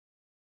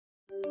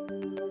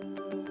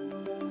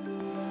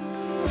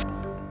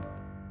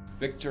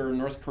Victor,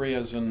 North Korea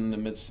is in the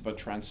midst of a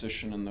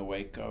transition in the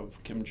wake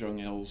of Kim Jong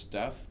Il's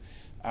death.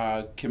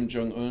 Kim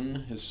Jong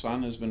Un, his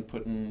son, has been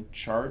put in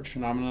charge,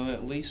 nominally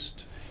at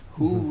least.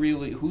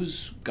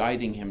 Who's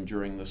guiding him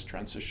during this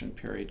transition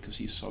period, because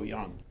he's so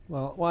young?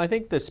 Well, I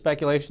think the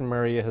speculation,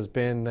 Maria, has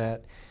been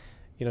that,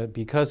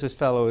 because this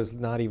fellow is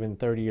not even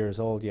 30 years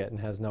old yet and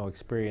has no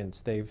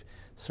experience, they've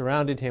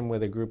surrounded him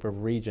with a group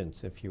of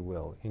regents, if you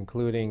will,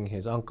 including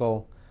his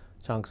uncle,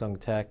 Chang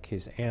Sung-tek,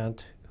 his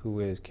aunt, who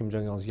is Kim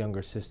Jong-il's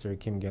younger sister,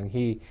 Kim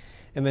Jong-hee,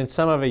 and then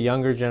some of a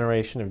younger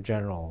generation of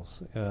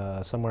generals,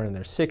 somewhere in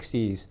their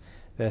 60s,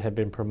 that have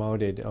been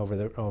promoted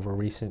over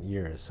recent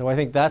years. So I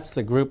think that's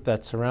the group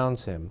that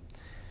surrounds him.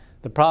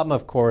 The problem,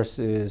 of course,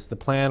 is the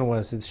plan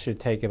was it should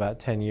take about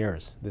 10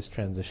 years, this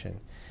transition.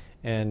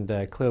 And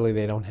clearly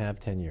they don't have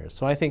 10 years.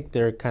 So I think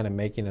they're kind of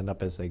making it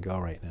up as they go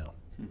right now.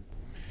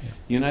 The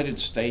United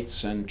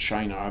States and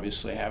China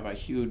obviously have a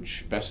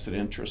huge vested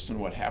interest in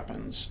what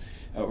happens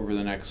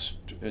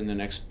in the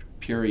next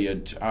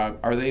period.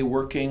 Are they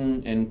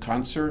working in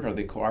concert? Are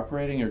they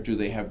cooperating, or do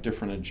they have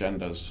different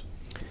agendas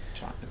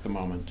at the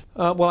moment?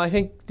 Well, I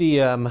think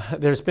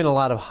there's been a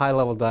lot of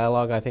high-level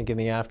dialogue, I think, in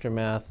the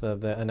aftermath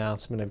of the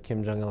announcement of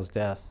Kim Jong-il's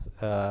death.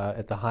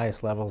 At the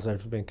highest levels,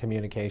 there's been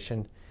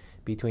communication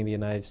between the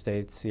United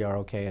States, the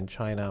ROK, and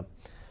China.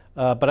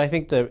 But I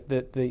think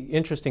the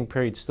interesting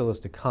period still is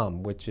to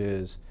come, which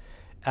is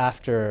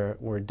after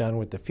we're done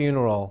with the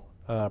funeral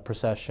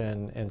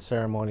procession and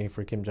ceremony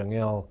for Kim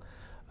Jong-il,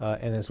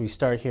 and as we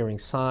start hearing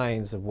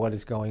signs of what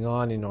is going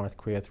on in North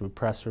Korea through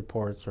press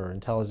reports or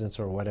intelligence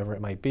or whatever it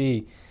might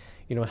be,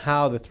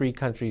 how the three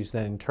countries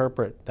then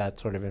interpret that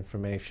sort of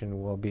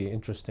information will be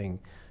interesting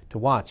to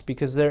watch,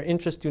 because their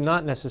interests do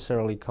not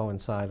necessarily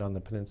coincide on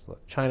the peninsula.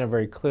 China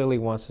very clearly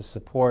wants to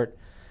support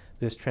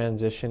this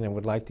transition and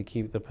would like to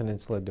keep the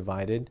peninsula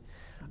divided.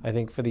 I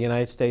think for the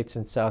United States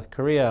and South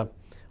Korea,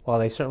 while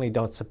they certainly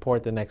don't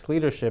support the next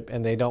leadership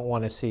and they don't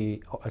want to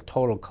see a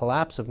total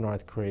collapse of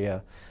North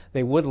Korea,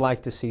 they would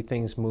like to see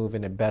things move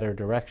in a better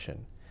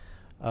direction.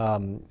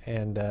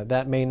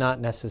 That may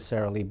not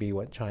necessarily be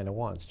what China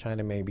wants.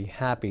 China may be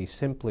happy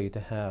simply to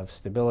have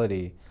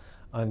stability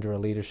under a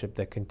leadership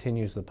that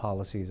continues the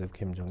policies of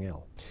Kim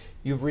Jong-il.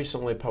 You've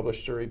recently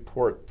published a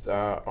report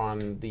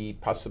on the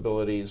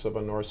possibilities of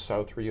a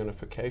North-South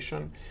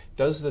reunification.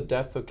 Does the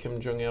death of Kim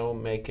Jong-il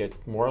make it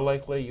more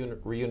likely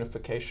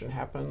reunification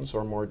happens,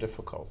 or more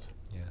difficult?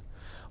 Yeah.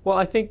 Well,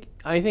 I think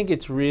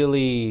it's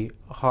really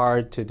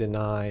hard to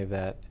deny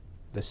that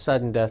the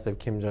sudden death of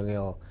Kim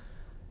Jong-il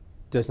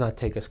does not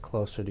take us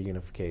closer to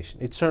unification.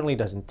 It certainly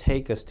doesn't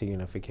take us to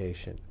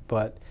unification,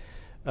 but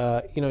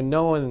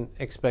no one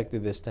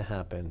expected this to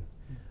happen.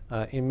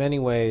 In many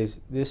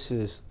ways, this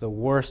is the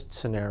worst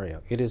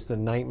scenario. It is the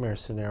nightmare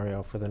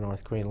scenario for the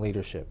North Korean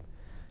leadership,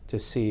 to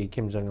see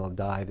Kim Jong-il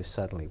die this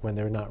suddenly when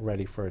they're not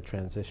ready for a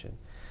transition.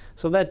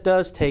 So that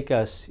does take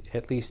us,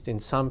 at least in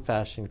some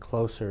fashion,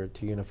 closer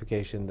to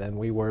unification than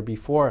we were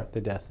before the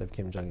death of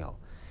Kim Jong-il.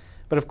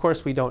 But of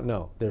course, we don't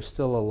know. There's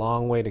still a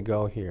long way to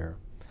go here.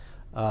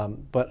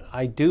 But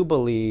I do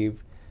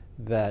believe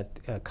that,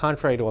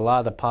 contrary to a lot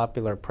of the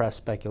popular press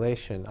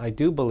speculation, I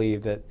do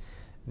believe that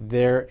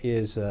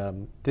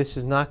this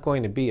is not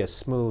going to be a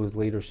smooth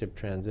leadership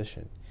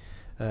transition.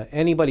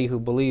 Anybody who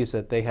believes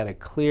that they had a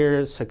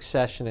clear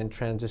succession and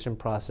transition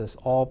process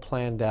all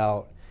planned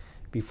out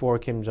before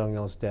Kim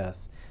Jong-il's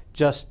death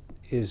just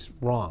is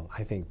wrong,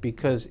 I think,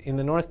 because in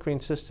the North Korean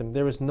system,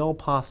 there was no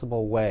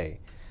possible way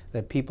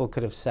that people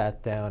could have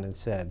sat down and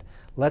said,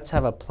 let's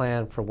have a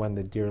plan for when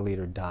the dear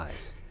leader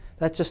dies.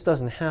 That just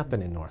doesn't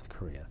happen in North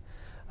Korea.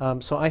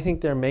 So I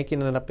think they're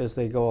making it up as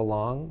they go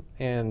along,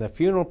 and the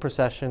funeral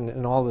procession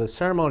and all the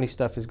ceremony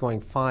stuff is going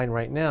fine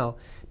right now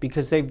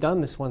because they've done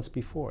this once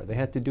before. They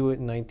had to do it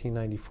in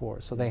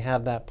 1994, so they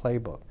have that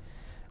playbook.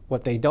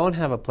 What they don't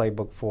have a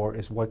playbook for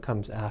is what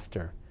comes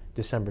after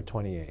December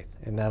 28th,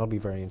 and that'll be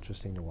very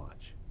interesting to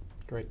watch.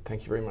 Great.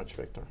 Thank you very much,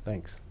 Victor.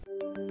 Thanks.